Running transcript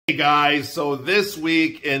Hey guys, so this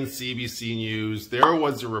week in CBC News, there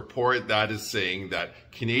was a report that is saying that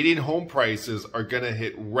Canadian home prices are going to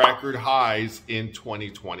hit record highs in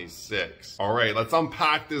 2026. All right, let's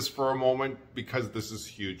unpack this for a moment because this is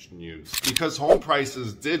huge news. Because home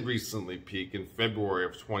prices did recently peak in February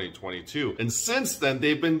of 2022, and since then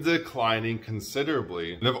they've been declining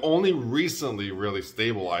considerably and have only recently really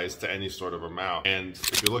stabilized to any sort of amount. And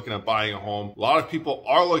if you're looking at buying a home, a lot of people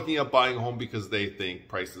are looking at buying a home because they think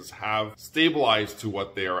prices have stabilized to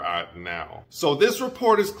what they are at now. So this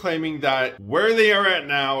report is claiming that where they are at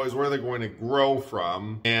now is where they're going to grow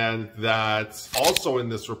from, and that also in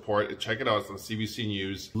this report, check it out, it's on CBC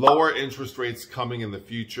News, lower interest rates coming in the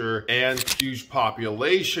future and huge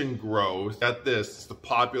population growth. Get this, the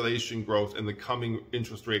population growth and the coming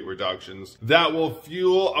interest rate reductions that will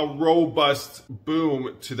fuel a robust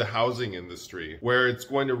boom to the housing industry, where it's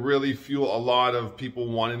going to really fuel a lot of people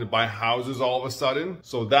wanting to buy houses all of a sudden.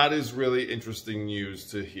 So that is really interesting news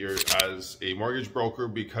to hear as a mortgage broker,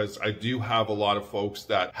 because I do have a lot of folks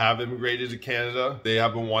that have immigrated to Canada. They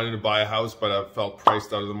have been wanting to buy a house but have felt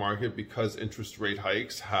priced out of the market because interest rate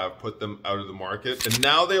hikes have put them out of the market. And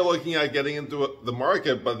now they're looking at getting into the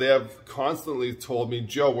market, but they have constantly told me,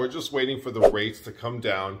 Joe, we're just waiting for the rates to come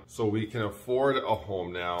down so we can afford a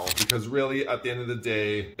home now. Because really, at the end of the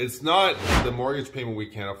day, it's not the mortgage payment we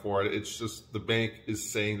can't afford. It's just the bank is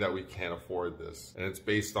saying that we can't afford this. And it's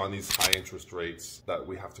based on these high interest rates that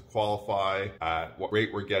we have to qualify at what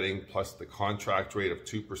rate we're getting plus the contract rate of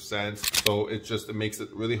 2%. So it makes it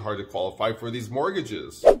really hard to qualify for these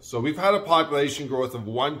mortgages. So we've had a population growth of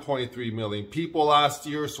 1.3 million people last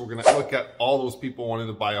year. So we're going to look at all those people wanting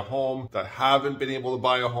to buy a home that haven't been able to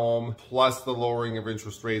buy a home, plus the lowering of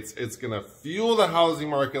interest rates. It's going to fuel the housing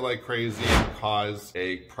market like crazy and cause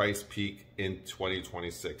a price peak in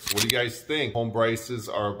 2026. What do you guys think? Home prices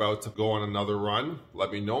are about to go on another run?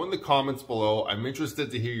 Let me know in the comments below. I'm interested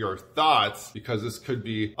to hear your thoughts because this could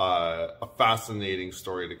be a fascinating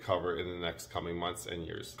story to cover in the next coming months and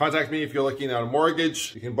years. Contact me if you're looking at a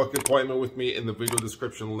mortgage. You can book an appointment with me in the video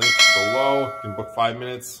description link below. You can book 5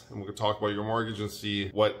 minutes and we can talk about your mortgage and see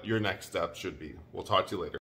what your next steps should be. We'll talk to you later.